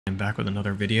I'm back with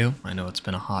another video. I know it's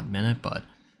been a hot minute, but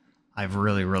I've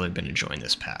really been enjoying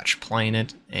this patch, playing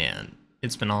it, and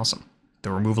it's been awesome.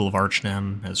 The removal of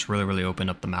Archnem has really opened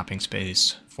up the mapping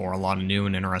space for a lot of new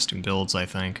and interesting builds, I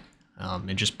think,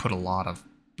 and just put a lot of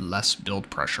less build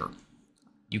pressure.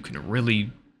 You can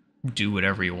really do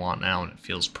whatever you want now, and it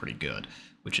feels pretty good,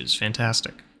 which is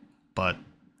fantastic. But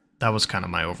that was kind of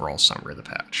my overall summary of the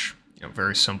patch. You know,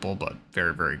 very simple, but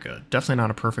very good. Definitely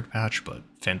not a perfect patch, but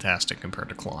fantastic compared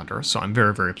to Calandra, so I'm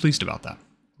very pleased about that,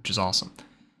 which is awesome.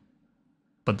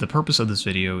 But the purpose of this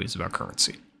video is about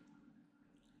currency.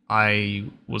 I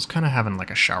was kind of having like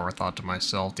a shower thought to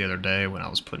myself the other day when I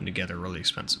was putting together really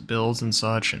expensive builds and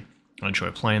such, and I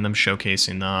enjoy playing them,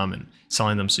 showcasing them, and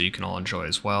selling them so you can all enjoy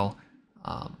as well.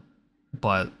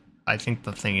 But I think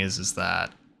the thing is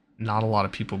that not a lot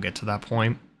of people get to that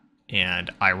point.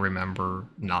 And I remember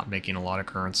not making a lot of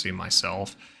currency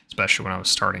myself, especially when I was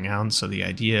starting out. And so the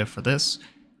idea for this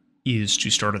is to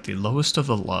start at the lowest of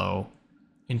the low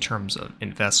in terms of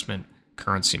investment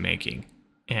currency making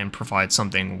and provide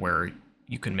something where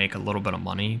you can make a little bit of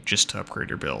money just to upgrade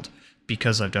your build.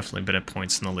 Because I've definitely been at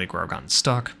points in the league where I've gotten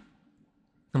stuck.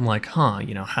 I'm like,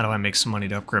 you know, how do I make some money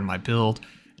to upgrade my build?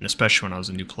 And especially when I was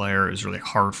a new player, it was really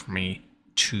hard for me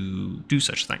to do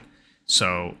such a thing.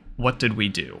 So what did we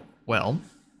do? Well,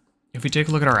 if we take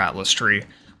a look at our Atlas tree,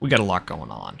 we got a lot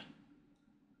going on.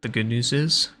 The good news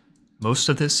is, most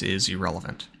of this is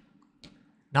irrelevant.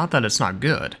 Not that it's not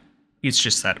good, it's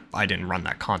just that I didn't run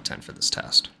that content for this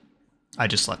test. I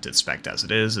just left it spec'd as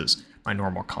it is, as my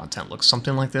normal content looks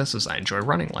something like this, as I enjoy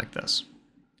running like this.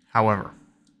 However,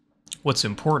 what's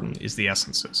important is the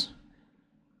essences.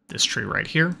 This tree right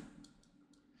here,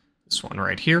 this one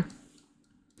right here,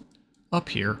 up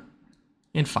here,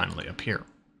 and finally up here.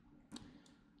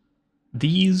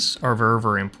 These are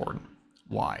very important.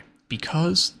 Why?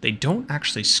 Because they don't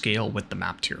actually scale with the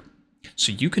map tier.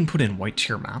 So you can put in white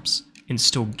tier maps and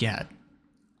still get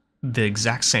the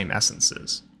exact same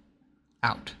essences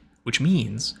out, which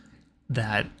means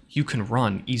that you can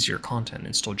run easier content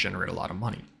and still generate a lot of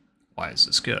money. Why is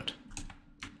this good?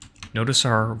 Notice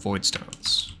our void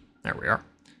stones. There we are.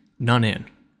 None in,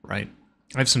 right?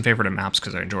 I have some favorite maps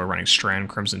because I enjoy running Strand,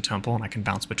 Crimson Temple, and I can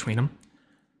bounce between them.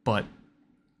 But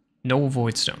no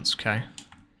void stones, okay?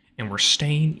 And we're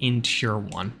staying in tier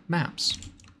 1 maps.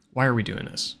 Why are we doing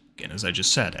this? Again, as I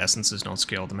just said, essences don't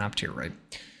scale the map tier, right?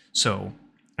 So,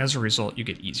 as a result, you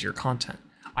get easier content.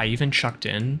 I even chucked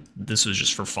in, this was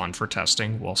just for fun for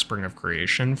testing, Wellspring of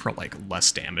Creation for like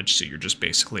less damage, so you're just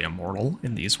basically immortal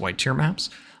in these white tier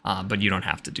maps. But you don't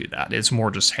have to do that. It's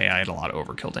more just, hey, I had a lot of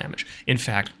overkill damage. In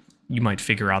fact, you might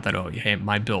figure out that, oh, hey,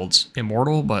 my build's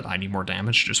immortal, but I need more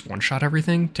damage, just one-shot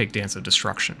everything, take Dance of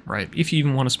Destruction, right? If you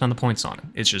even want to spend the points on it,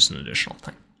 it's just an additional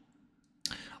thing.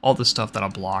 All the stuff that I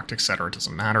blocked, etc.,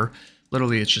 doesn't matter.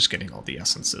 Literally, it's just getting all the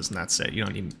essences, and that's it. You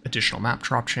don't need additional map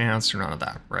drop chance or none of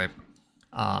that, right?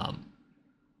 And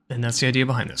that's the idea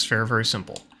behind this. Very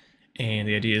simple. And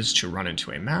the idea is to run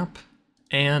into a map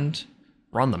and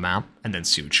run the map, and then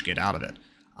see what you get out of it.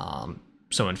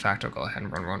 So in fact, I'll go ahead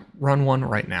and run one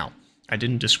right now. I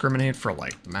didn't discriminate for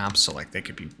like the maps, so like they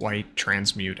could be white,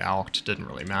 transmute, alked, didn't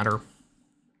really matter.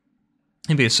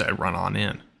 And basically I'd run on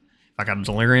in. If I got a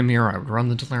Delirium Mirror, I would run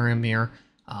the Delirium Mirror.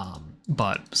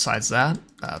 But besides that,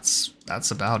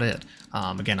 that's about it.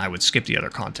 Again, I would skip the other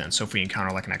content, so if we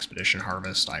encounter like an Expedition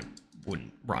Harvest, I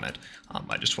wouldn't run it.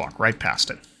 I just walk right past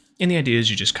it. And the idea is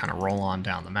you just kind of roll on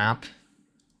down the map.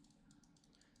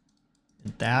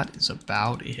 And that is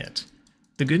about it.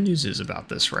 The good news is about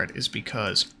this, right, is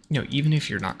because, you know, even if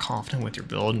you're not confident with your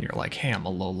build and you're like, hey, I'm a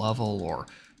low level or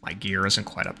my gear isn't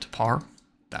quite up to par,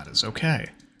 that is okay.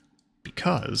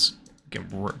 Because, again,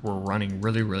 we're running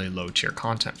really low tier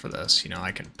content for this. You know,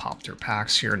 I can pop through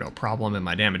packs here, no problem, and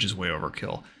my damage is way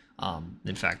overkill.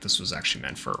 In fact, this was actually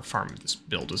meant for farming. This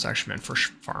build was actually meant for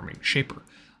farming Shaper.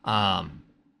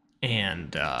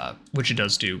 Which it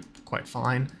does do quite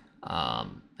fine.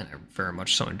 And I very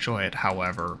much so enjoy it.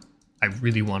 However, I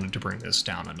really wanted to bring this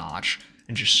down a notch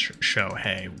and just show,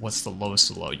 hey, what's the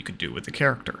lowest of the low you could do with the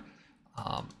character,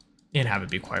 and have it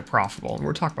be quite profitable. And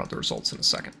we'll talk about the results in a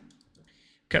second.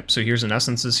 Okay, so here's an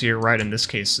essences here, right? In this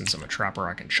case, since I'm a trapper,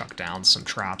 I can chuck down some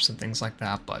traps and things like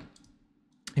that. But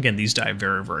again, these die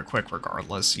very quick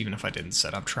regardless, even if I didn't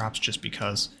set up traps, just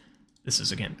because this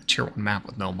is, again, a tier 1 map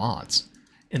with no mods.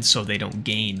 And so they don't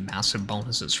gain massive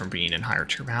bonuses from being in higher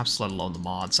tier maps, let alone the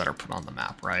mods that are put on the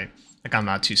map, right? Like, I'm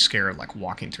not too scared, like,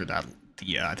 walking through that,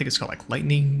 I think it's called, like,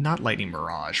 not Lightning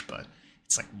Mirage, but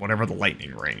it's like whatever the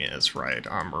Lightning Ring is, right?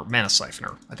 Or Mana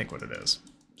Siphoner, I think what it is.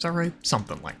 Is that right?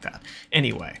 Something like that.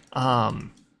 Anyway,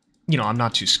 you know, I'm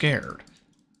not too scared.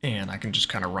 And I can just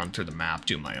kind of run through the map,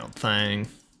 do my own thing.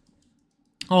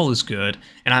 All is good,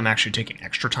 and I'm actually taking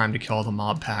extra time to kill all the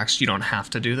mob packs. You don't have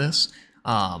to do this.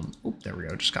 Oop, there we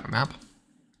go, just got a map.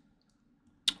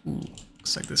 Ooh,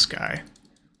 looks like this guy, a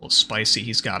little spicy.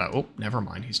 He's got a, oh, never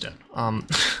mind, he's dead. I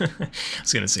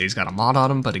was gonna say he's got a mod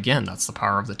on him, but again, that's the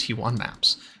power of the T1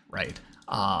 maps, right?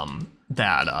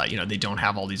 You know, they don't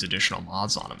have all these additional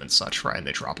mods on them and such, right? And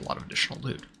they drop a lot of additional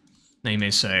loot. Now you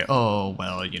may say, oh,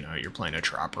 well, you know, you're playing a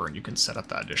trapper and you can set up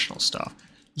that additional stuff.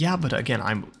 Yeah, but again,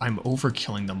 I'm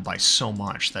overkilling them by so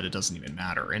much that it doesn't even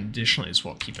matter. And additionally as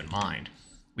well, keep in mind,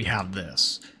 we have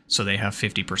this, so they have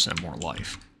 50% more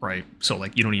life, right? So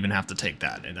like you don't even have to take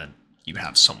that, and then you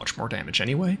have so much more damage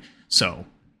anyway. So,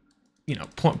 you know,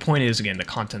 point is, again, the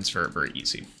content's very, very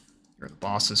easy. Here are the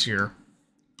bosses here.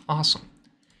 Awesome.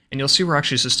 And you'll see we're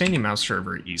actually sustaining maps very,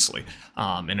 very easily.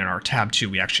 And in our tab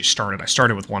 2, I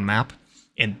started with one map,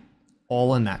 and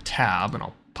all in that tab, and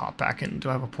I'll pop back in. Do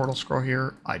I have a portal scroll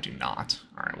here? I do not.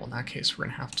 All right, well, in that case, we're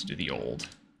going to have to do the old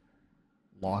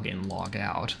log in, log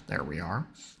out. There we are.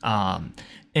 Yeah,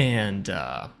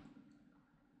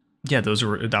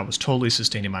 that was totally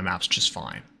sustaining my maps just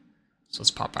fine. So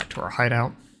let's pop back to our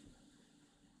hideout.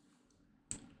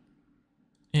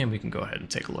 And we can go ahead and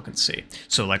take a look and see.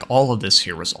 So like all of this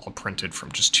here was all printed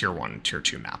from just tier 1 and tier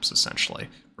 2 maps essentially,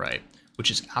 right?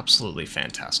 Which is absolutely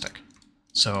fantastic.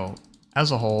 So as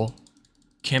a whole,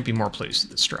 can't be more pleased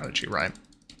with this strategy, right?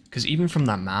 Because even from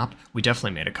that map, we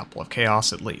definitely made a couple of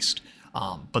chaos at least.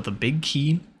 But the big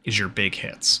key is your big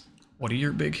hits. What are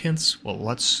your big hits? Well,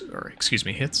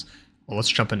 hits. Well, let's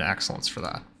jump into excellence for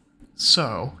that.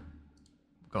 So,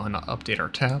 go ahead and update our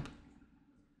tab.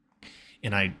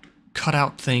 And I cut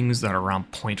out things that are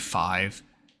around 0.5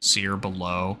 C or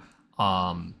below.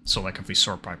 So like if we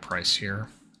sort by price here,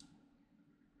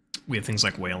 we have things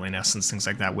like Wailing Essence, things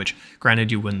like that, which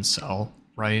granted you wouldn't sell,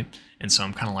 right? And so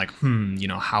I'm kind of like, you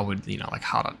know, how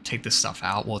to take this stuff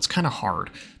out? Well, it's kind of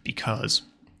hard because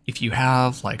if you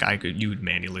have, like, you would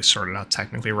manually sort it out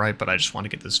technically, right? But I just want to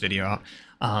get this video out.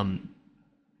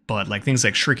 But like things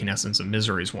like Shrieking Essence and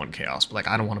Misery is 1 chaos, but like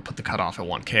I don't want to put the cutoff at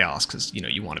 1 chaos because, you know,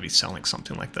 you want to be selling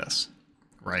something like this,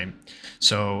 right?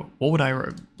 So what would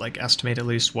I like estimate at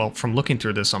least? Well, from looking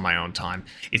through this on my own time,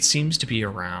 it seems to be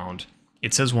around,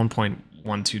 it says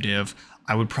 1.12 div.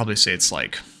 I would probably say it's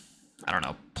like, I don't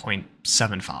know,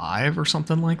 0.75 or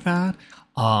something like that.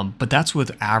 But that's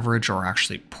with average or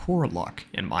actually poor luck,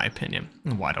 in my opinion.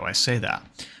 And why do I say that?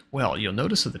 Well, you'll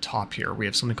notice at the top here, we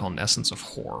have something called an Essence of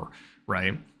Horror,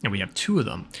 right? And we have 2 of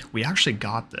them. We actually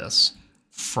got this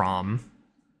from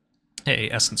a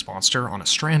Essence monster on a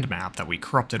Strand map that we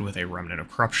corrupted with a Remnant of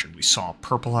Corruption. We saw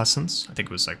Purple Essence. I think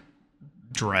it was like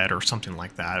Dread or something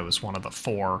like that. It was one of the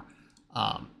 4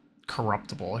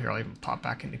 corruptible. Here, I'll even pop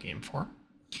back into game 4.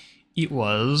 It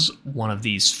was one of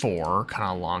these 4 kind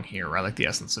of along here, right? Like the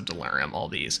Essence of Delirium, all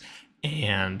these.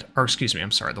 Or excuse me,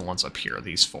 I'm sorry, the ones up here,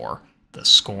 these 4. The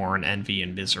Scorn, Envy,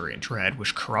 and Misery, and Dread,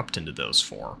 which corrupt into those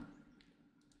 4.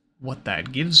 What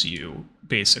that gives you,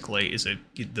 basically, is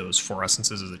those 4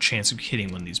 essences is a chance of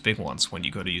hitting one of these big ones when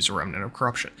you go to use a Remnant of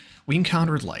Corruption. We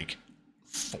encountered like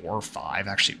 4 or 5,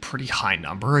 actually pretty high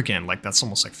number. Again, like that's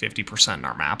almost like 50% in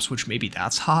our maps, which maybe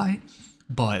that's high,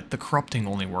 but the corrupting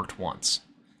only worked once.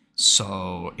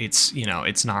 So it's, you know,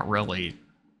 it's not really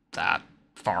that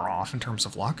far off in terms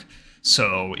of luck.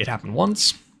 So it happened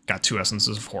once, got 2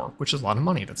 essences of horror, which is a lot of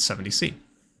money. That's 70C.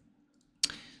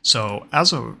 So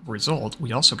as a result,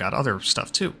 we also got other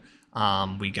stuff too.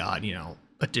 We got, you know,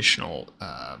 additional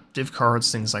div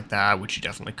cards, things like that, which you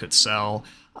definitely could sell,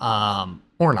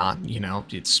 or not. You know,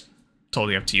 it's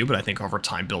totally up to you, but I think over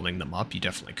time building them up, you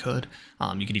definitely could.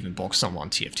 You could even bulk some on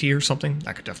TFT or something.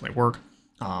 That could definitely work.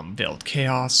 Veiled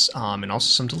Chaos, and also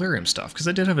some Delirium stuff, because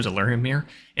I did have a Delirium mirror,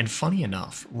 and funny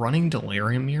enough, running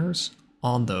Delirium mirrors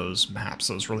on those maps,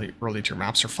 those really early tier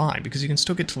maps, are fine, because you can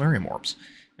still get Delirium orbs,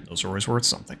 and those are always worth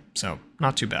something, so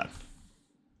not too bad.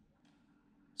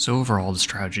 So overall, the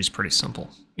strategy is pretty simple.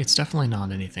 It's definitely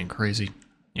not anything crazy,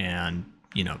 and,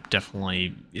 you know,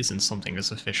 definitely isn't something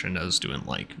as efficient as doing,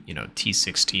 like, you know,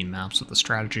 T16 maps with a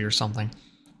strategy or something.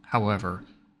 However,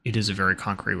 it is a very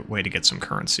concrete way to get some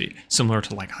currency, similar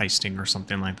to like heisting or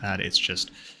something like that. It's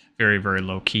just very, very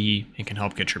low key and can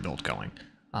help get your build going.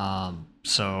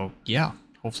 So yeah,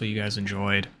 hopefully you guys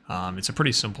enjoyed. It's a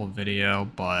pretty simple video,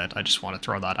 but I just want to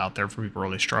throw that out there for people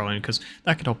really struggling, because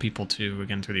that could help people too,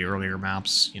 again, through the earlier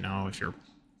maps, you know, if you're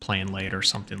playing late or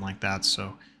something like that.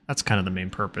 So that's kind of the main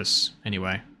purpose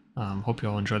anyway. Hope you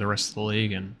all enjoy the rest of the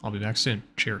league, and I'll be back soon.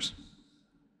 Cheers.